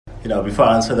Before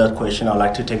I answer that question, I'd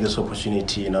like to take this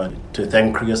opportunity, to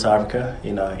thank Cricket South Africa,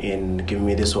 in giving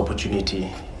me this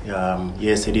opportunity.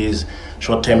 Yes, it is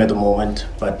short term at the moment,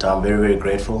 but I'm very, very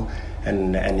grateful.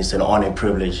 And it's an honor and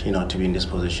privilege, to be in this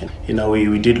position.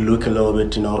 We did look a little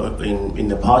bit, in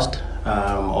the past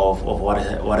of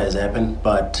what has happened,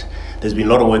 but there's been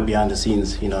a lot of work behind the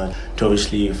scenes, to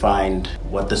obviously find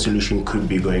what the solution could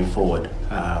be going forward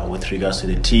with regards to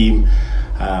the team.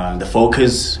 The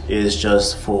focus is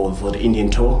just for the Indian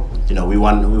tour. We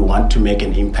want to make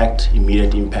an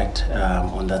immediate impact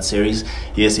on that series.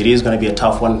 Yes, it is going to be a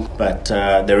tough one, but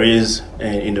there is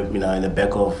in the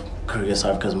back of Cricket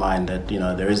South Africa's mind that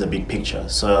there is a big picture.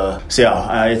 So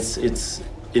yeah, it's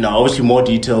obviously more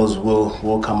details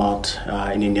will come out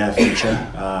in the near future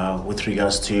with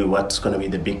regards to what's going to be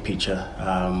the big picture.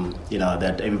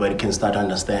 That everybody can start to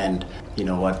understand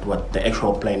what the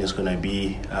actual plan is going to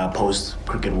be post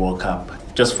Cricket World Cup.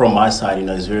 Just from my side,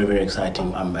 it's very, very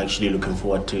exciting. I'm actually looking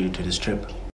forward to this trip.